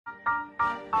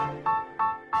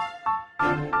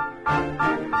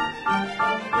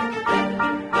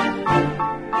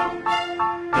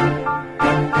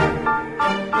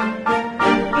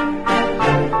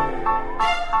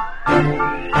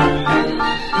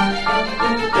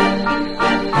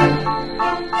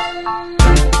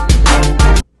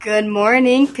Good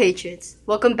morning, Patriots.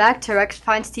 Welcome back to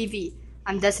RPTV.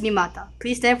 I'm Destiny Mata.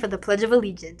 Please stand for the Pledge of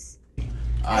Allegiance.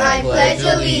 I pledge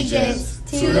allegiance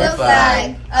to the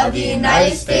flag of the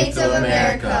United States of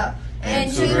America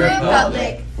and to the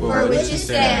republic for which it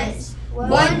stands,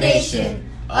 one nation,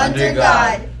 under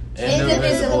God,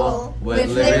 indivisible, with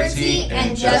liberty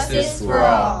and justice for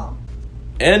all.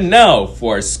 And now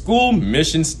for our school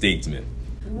mission statement.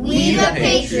 We the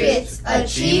Patriots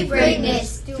achieve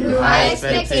greatness through high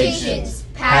expectations,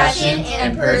 passion,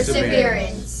 and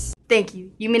perseverance. Thank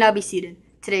you. You may now be seated.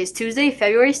 Today is Tuesday,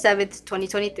 February 7th,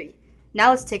 2023. Now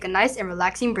let's take a nice and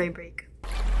relaxing brain break.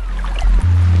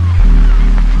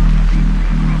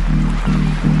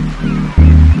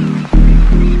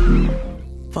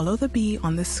 Follow the bee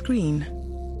on the screen.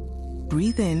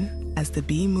 Breathe in as the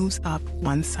bee moves up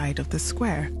one side of the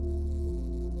square.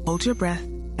 Hold your breath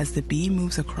as the bee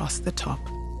moves across the top.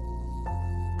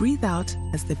 Breathe out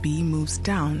as the bee moves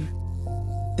down.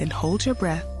 Then hold your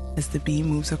breath as the bee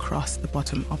moves across the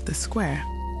bottom of the square.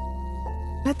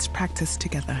 Let's practice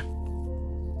together.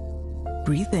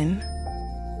 Breathe in.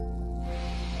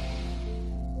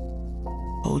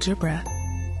 Hold your breath.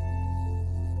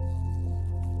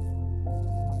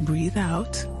 Breathe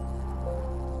out.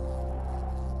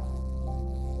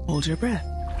 Hold your breath.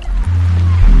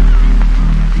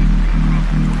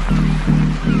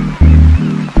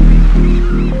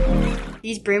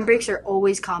 These brain breaks are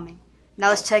always calming. Now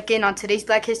let's check in on today's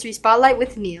Black History Spotlight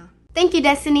with Nia. Thank you,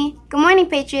 Destiny. Good morning,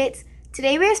 Patriots.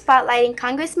 Today we are spotlighting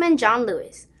Congressman John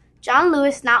Lewis. John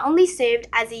Lewis not only served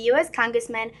as a U.S.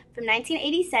 Congressman from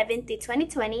 1987 through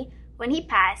 2020 when he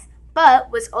passed, but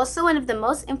was also one of the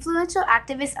most influential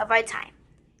activists of our time.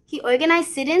 He organized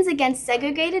sit-ins against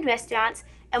segregated restaurants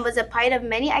and was a part of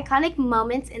many iconic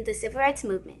moments in the civil rights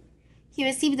movement. He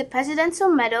received the Presidential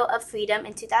Medal of Freedom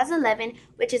in 2011,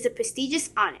 which is a prestigious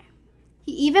honor.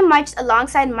 He even marched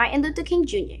alongside Martin Luther King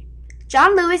Jr.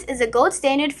 John Lewis is a gold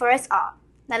standard for us all.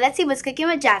 Now let's see what's cooking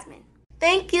with Jasmine.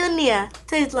 Thank you, Nia.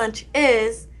 Today's lunch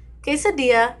is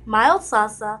quesadilla, mild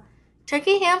salsa,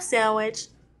 turkey ham sandwich,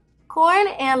 corn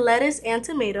and lettuce and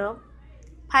tomato,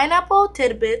 pineapple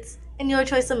tidbits, and your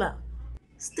choice of milk.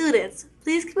 Students,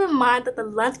 please keep in mind that the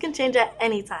lunch can change at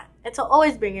any time, and to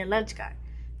always bring your lunch card.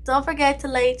 Don't forget to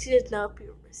let your teachers know if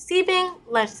you're receiving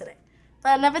lunch today.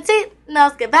 But never cheat. Now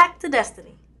let's get back to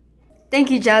Destiny.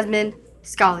 Thank you, Jasmine.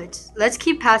 Scholars, let's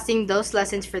keep passing those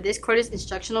lessons for this quarter's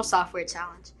instructional software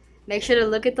challenge. Make sure to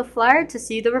look at the flyer to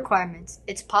see the requirements.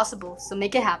 It's possible, so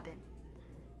make it happen.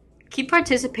 Keep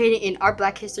participating in our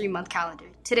Black History Month calendar.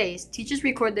 Today's teachers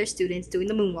record their students doing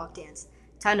the moonwalk dance.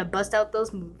 Time to bust out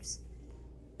those moves.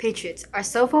 Patriots, our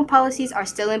cell phone policies are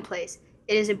still in place.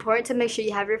 It is important to make sure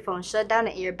you have your phone shut down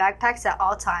and in your backpacks at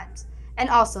all times. And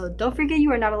also, don't forget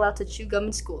you are not allowed to chew gum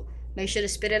in school. Make sure to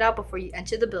spit it out before you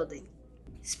enter the building.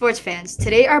 Sports fans,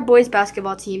 today our boys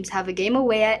basketball teams have a game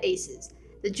away at Aces.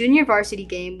 The junior varsity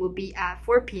game will be at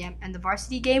 4 p.m. and the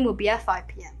varsity game will be at 5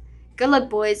 p.m. Good luck,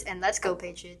 boys, and let's go,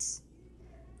 Patriots.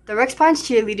 The Rex Pines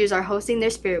cheerleaders are hosting their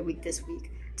Spirit Week this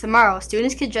week. Tomorrow,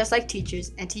 students can dress like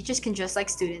teachers and teachers can dress like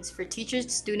students for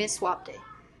Teachers-Student Swap Day.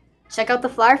 Check out the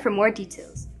flyer for more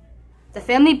details. The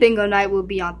Family Bingo Night will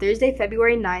be on Thursday,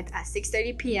 February 9th at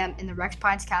 6:30 p.m. in the Rex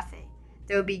Pines Cafe.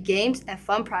 There will be games and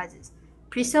fun prizes.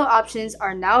 Pre-sale options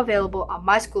are now available on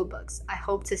My School Books. I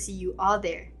hope to see you all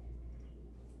there.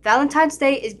 Valentine's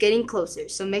Day is getting closer,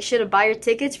 so make sure to buy your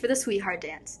tickets for the Sweetheart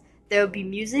Dance. There will be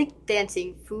music,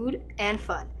 dancing, food, and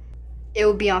fun. It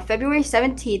will be on February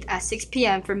 17th at 6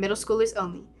 p.m. for middle schoolers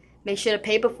only. Make sure to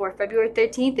pay before February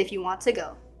 13th if you want to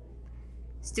go.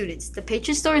 Students, the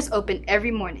Patriot Store is open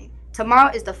every morning.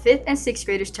 Tomorrow is the 5th and 6th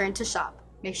graders' turn to shop.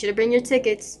 Make sure to bring your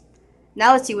tickets.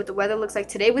 Now let's see what the weather looks like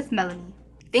today with Melanie.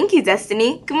 Thank you,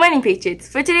 Destiny. Good morning, Patriots.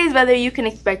 For today's weather, you can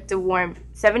expect a warm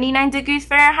 79 degrees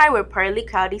Fahrenheit with partly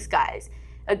cloudy skies.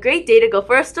 A great day to go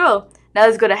for a stroll. Now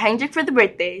let's go to Hendrick for the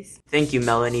birthdays. Thank you,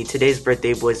 Melanie. Today's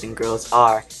birthday boys and girls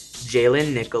are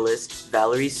Jalen Nicholas,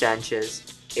 Valerie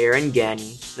Sanchez, Aaron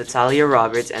Ganny, Natalia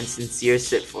Roberts, and Sincere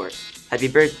Sitford. Happy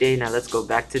birthday. Now let's go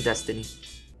back to Destiny.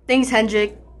 Thanks,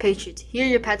 Hendrick. Patriots, here are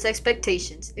your pet's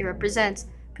expectations. It represents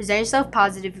present yourself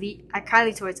positively, act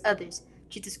kindly towards others,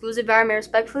 treat the school's environment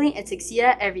respectfully, and succeed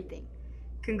at everything.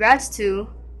 Congrats to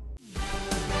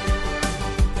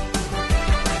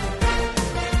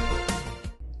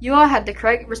You all had the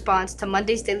correct response to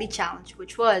Monday's daily challenge,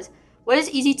 which was, what is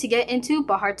easy to get into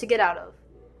but hard to get out of?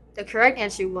 The correct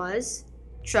answer was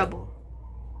trouble.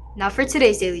 Now for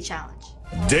today's daily challenge.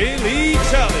 Daily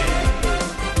Challenge.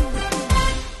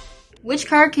 Which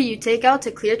car can you take out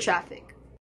to clear traffic?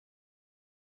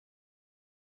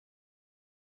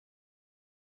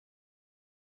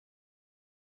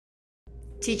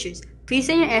 Teachers, please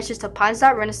send your answers to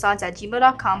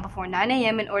pines.renaissance@gmail.com before 9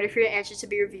 a.m. in order for your answers to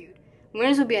be reviewed.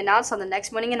 Winners will be announced on the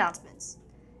next morning announcements.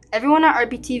 Everyone at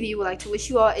RPTV would like to wish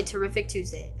you all a terrific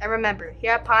Tuesday. And remember,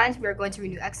 here at Pines, we are going to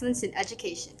renew excellence in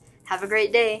education. Have a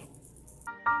great day.